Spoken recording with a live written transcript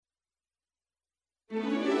Could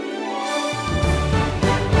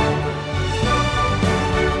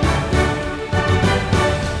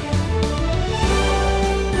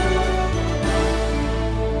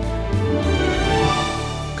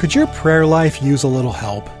your prayer life use a little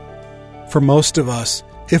help? For most of us,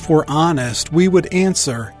 if we're honest, we would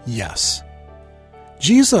answer yes.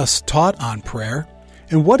 Jesus taught on prayer,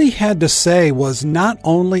 and what he had to say was not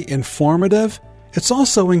only informative, it's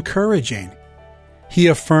also encouraging. He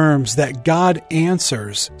affirms that God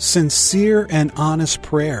answers sincere and honest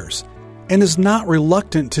prayers and is not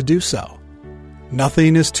reluctant to do so.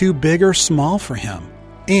 Nothing is too big or small for him,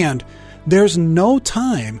 and there's no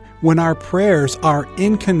time when our prayers are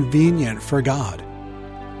inconvenient for God.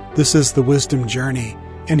 This is the Wisdom Journey,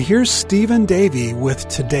 and here's Stephen Davey with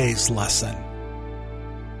today's lesson.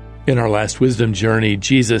 In our last Wisdom Journey,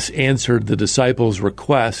 Jesus answered the disciples'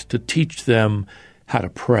 request to teach them how to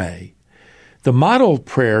pray. The model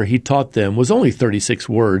prayer he taught them was only 36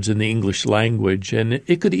 words in the English language, and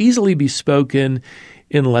it could easily be spoken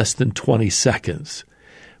in less than 20 seconds.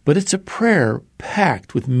 But it's a prayer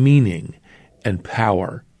packed with meaning and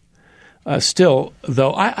power. Still,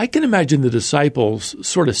 though, I can imagine the disciples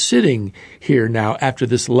sort of sitting here now after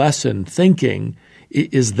this lesson thinking,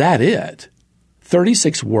 is that it?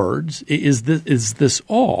 36 words? Is this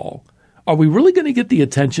all? Are we really going to get the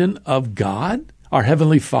attention of God, our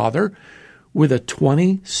Heavenly Father, with a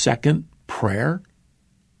 20-second prayer?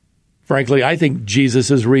 Frankly, I think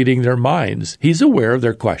Jesus is reading their minds. He's aware of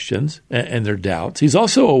their questions and their doubts. He's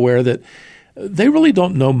also aware that they really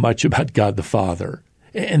don't know much about God the Father,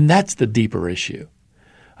 and that's the deeper issue.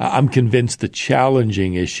 I'm convinced the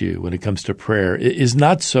challenging issue when it comes to prayer is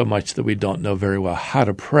not so much that we don't know very well how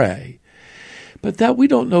to pray, but that we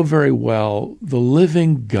don't know very well the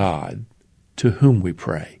living God to whom we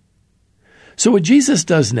pray. So what Jesus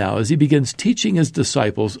does now is he begins teaching his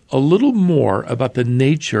disciples a little more about the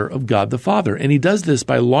nature of God the Father. And he does this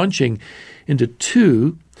by launching into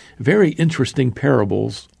two very interesting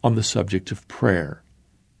parables on the subject of prayer.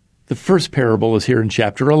 The first parable is here in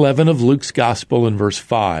chapter 11 of Luke's Gospel in verse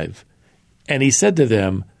 5. And he said to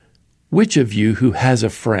them, "Which of you who has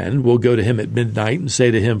a friend will go to him at midnight and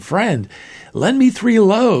say to him, 'Friend, lend me 3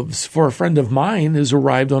 loaves, for a friend of mine has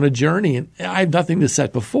arrived on a journey, and I have nothing to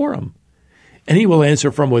set before him?' And he will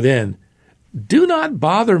answer from within, 'Do not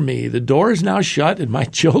bother me. The door is now shut, and my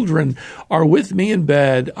children are with me in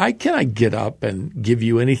bed. I cannot get up and give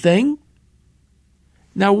you anything.'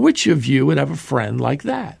 Now, which of you would have a friend like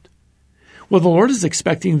that?" Well, the Lord is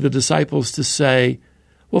expecting the disciples to say,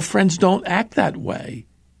 "Well, friends don't act that way."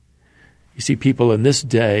 You see, people in this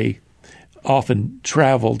day often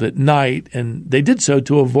traveled at night, and they did so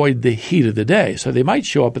to avoid the heat of the day. So they might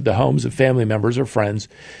show up at the homes of family members or friends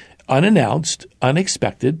unannounced,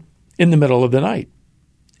 unexpected, in the middle of the night.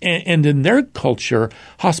 And in their culture,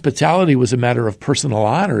 hospitality was a matter of personal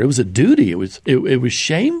honor. It was a duty. It was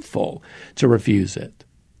shameful to refuse it.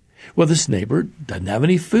 Well, this neighbor doesn't have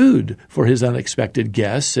any food for his unexpected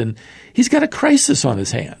guests, and he's got a crisis on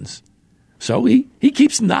his hands. So he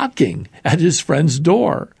keeps knocking at his friend's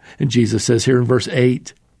door. And Jesus says here in verse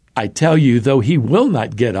 8, "I tell you, though he will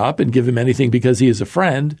not get up and give him anything because he is a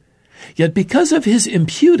friend, yet because of his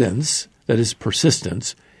impudence," that is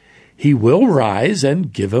persistence, "he will rise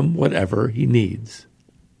and give him whatever he needs."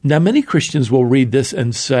 Now, many Christians will read this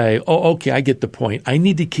and say, "Oh, okay, I get the point. I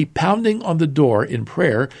need to keep pounding on the door in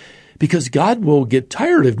prayer because God will get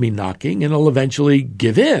tired of me knocking and he'll eventually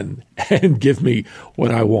give in and give me what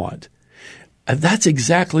I want." And that's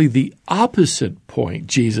exactly the opposite point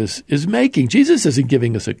Jesus is making. Jesus isn't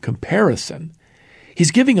giving us a comparison. He's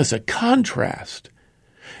giving us a contrast.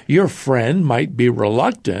 Your friend might be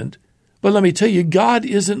reluctant, but let me tell you, God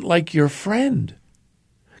isn't like your friend.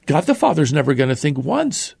 God the Father's never going to think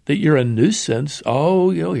once that you're a nuisance. Oh,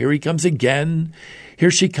 here he comes again.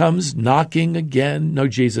 Here she comes knocking again. No,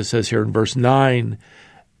 Jesus says here in verse 9,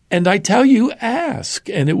 "And I tell you, ask,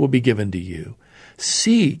 and it will be given to you.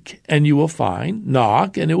 Seek, and you will find.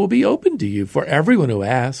 Knock, and it will be opened to you. For everyone who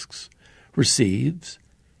asks receives,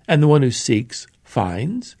 and the one who seeks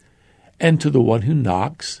finds, and to the one who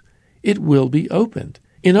knocks it will be opened."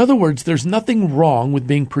 In other words, there's nothing wrong with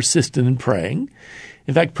being persistent in praying.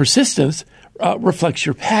 In fact, persistence reflects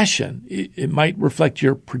your passion. It might reflect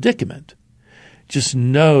your predicament. Just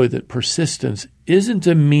know that persistence isn't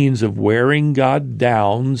a means of wearing God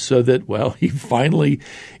down so that, he finally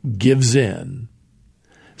gives in.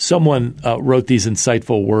 Someone wrote these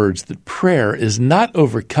insightful words that prayer is not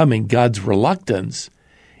overcoming God's reluctance.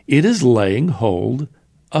 It is laying hold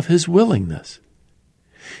of his willingness.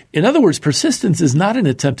 In other words, persistence is not an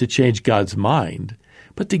attempt to change God's mind,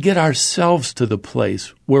 but to get ourselves to the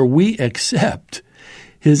place where we accept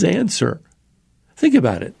his answer. Think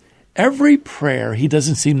about it. Every prayer he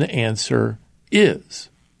doesn't seem to answer is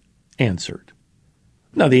answered.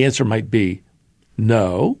 Now, the answer might be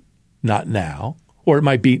no, not now. Or it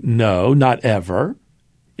might be no, not ever.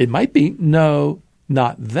 It might be no,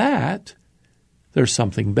 not that. There's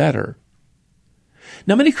something better.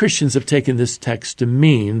 Now, many Christians have taken this text to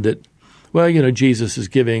mean that, well, Jesus is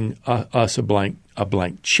giving us a blank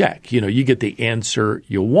check. You get the answer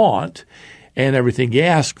you want and everything you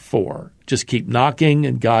ask for. Just keep knocking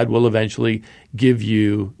and God will eventually give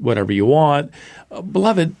you whatever you want.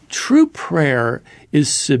 Beloved, true prayer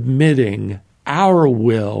is submitting our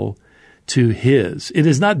will to His. It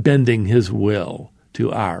is not bending His will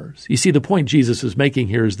to ours. You see, the point Jesus is making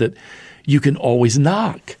here is that you can always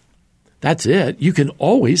knock. That's it. You can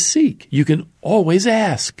always seek. You can always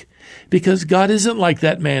ask. Because God isn't like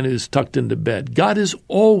that man who's tucked into bed. God is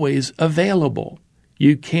always available.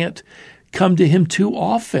 You can't come to Him too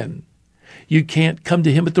often. You can't come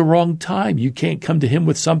to Him at the wrong time. You can't come to Him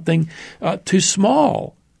with something too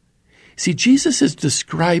small. See, Jesus is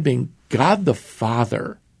describing God the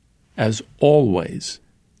Father as always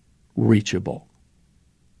reachable.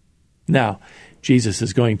 Now, Jesus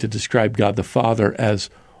is going to describe God the Father as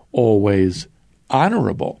always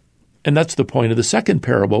honorable. And that's the point of the second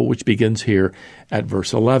parable, which begins here at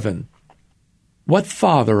verse 11. What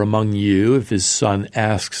father among you, if his son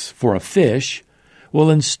asks for a fish, will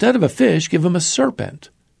instead of a fish give him a serpent?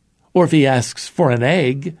 Or if he asks for an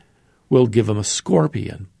egg, will give him a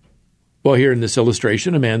scorpion? Well, here in this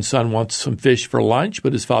illustration, a man's son wants some fish for lunch,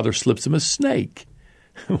 but his father slips him a snake.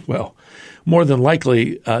 Well, more than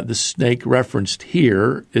likely, the snake referenced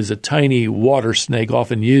here is a tiny water snake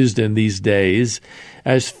often used in these days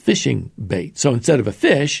as fishing bait. So instead of a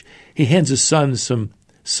fish, he hands his son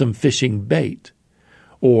some fishing bait.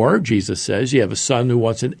 Or, Jesus says, you have a son who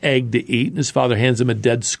wants an egg to eat, and his father hands him a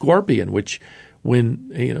dead scorpion, which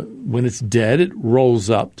when it's dead, it rolls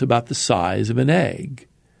up to about the size of an egg.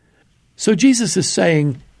 So Jesus is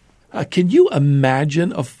saying, can you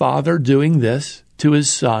imagine a father doing this to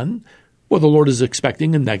his son? Well, the Lord is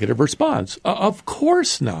expecting a negative response. Of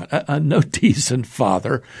course not. No decent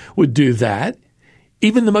father would do that.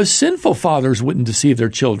 Even the most sinful fathers wouldn't deceive their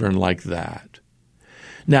children like that.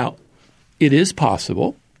 Now, it is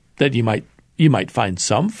possible that you might find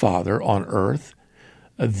some father on earth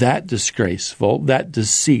that disgraceful, that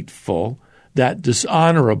deceitful, that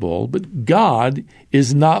dishonorable, but God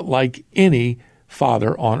is not like any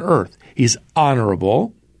father on earth. He's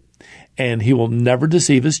honorable, and He will never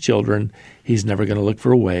deceive His children. He's never going to look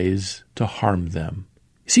for ways to harm them.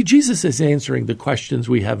 See, Jesus is answering the questions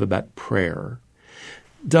we have about prayer.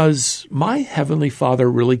 Does my Heavenly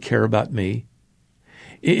Father really care about me?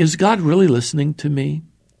 Is God really listening to me?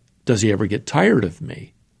 Does He ever get tired of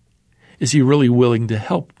me? Is He really willing to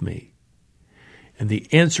help me? And the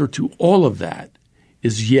answer to all of that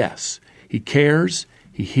is yes. He cares,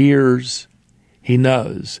 He hears, He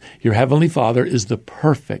knows. Your Heavenly Father is the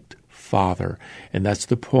perfect Father. And that's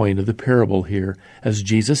the point of the parable here. As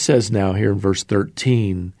Jesus says now here in verse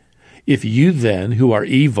 13, if you then, who are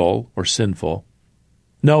evil or sinful,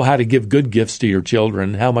 know how to give good gifts to your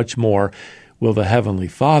children, how much more will the Heavenly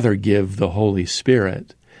Father give the Holy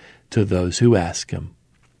Spirit to those who ask Him?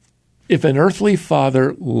 If an earthly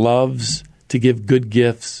father loves to give good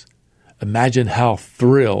gifts, imagine how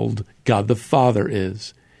thrilled God the Father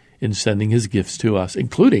is in sending His gifts to us,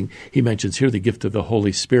 including, He mentions here, the gift of the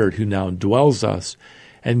Holy Spirit who now indwells us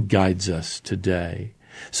and guides us today.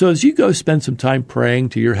 So as you go spend some time praying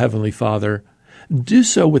to your Heavenly Father, do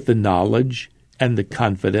so with the knowledge and the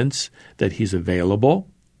confidence that He's available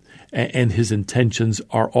and His intentions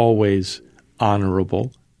are always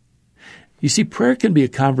honorable. You see, prayer can be a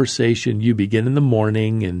conversation you begin in the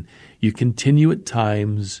morning and you continue at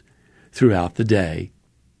times throughout the day.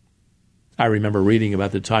 I remember reading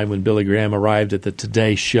about the time when Billy Graham arrived at the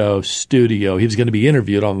Today Show studio. He was going to be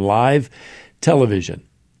interviewed on live television.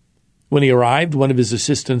 When he arrived, one of his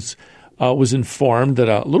assistants was informed that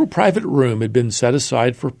a little private room had been set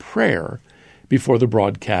aside for prayer before the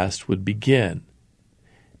broadcast would begin.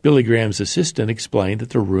 Billy Graham's assistant explained that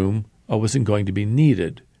the room wasn't going to be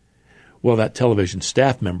needed. Well, that television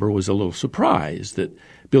staff member was a little surprised that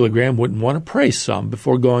Billy Graham wouldn't want to pray some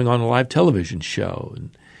before going on a live television show.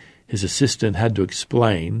 And his assistant had to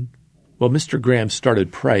explain, well, Mr. Graham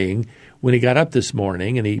started praying when he got up this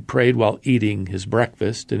morning, and he prayed while eating his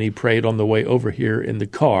breakfast, and he prayed on the way over here in the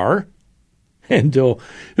car, and he'll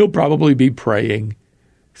probably be praying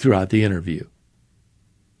throughout the interview.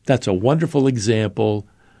 That's a wonderful example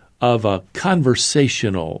of a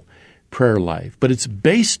conversational prayer life, but it's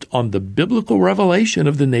based on the biblical revelation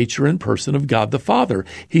of the nature and person of God the Father.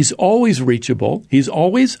 He's always reachable. He's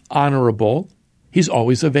always honorable. He's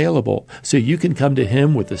always available. So you can come to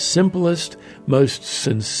Him with the simplest, most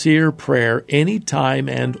sincere prayer anytime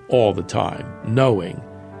and all the time, knowing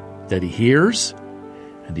that He hears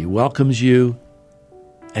and He welcomes you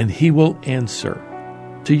and He will answer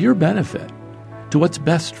to your benefit, to what's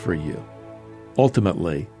best for you,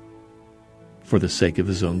 ultimately for the sake of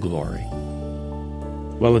His own glory.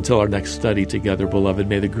 Well, until our next study together, beloved,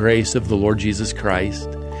 may the grace of the Lord Jesus Christ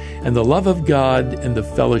and the love of God and the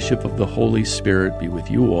fellowship of the Holy Spirit be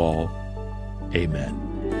with you all. Amen.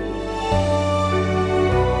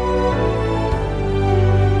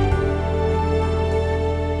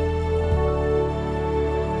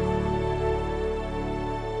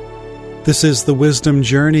 This is the Wisdom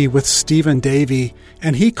Journey with Stephen Davey,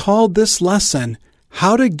 and he called this lesson,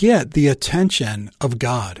 How to Get the Attention of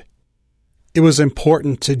God. It was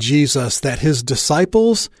important to Jesus that His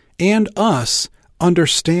disciples and us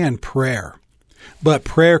understand prayer. But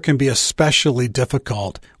prayer can be especially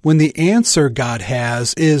difficult when the answer God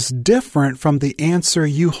has is different from the answer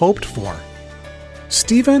you hoped for.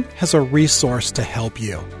 Stephen has a resource to help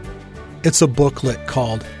you. It's a booklet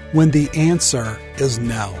called When the Answer is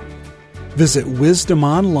No. Visit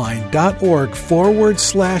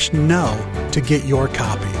wisdomonline.org/no to get your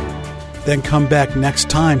copy. Then come back next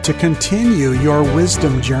time to continue your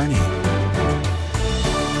wisdom journey.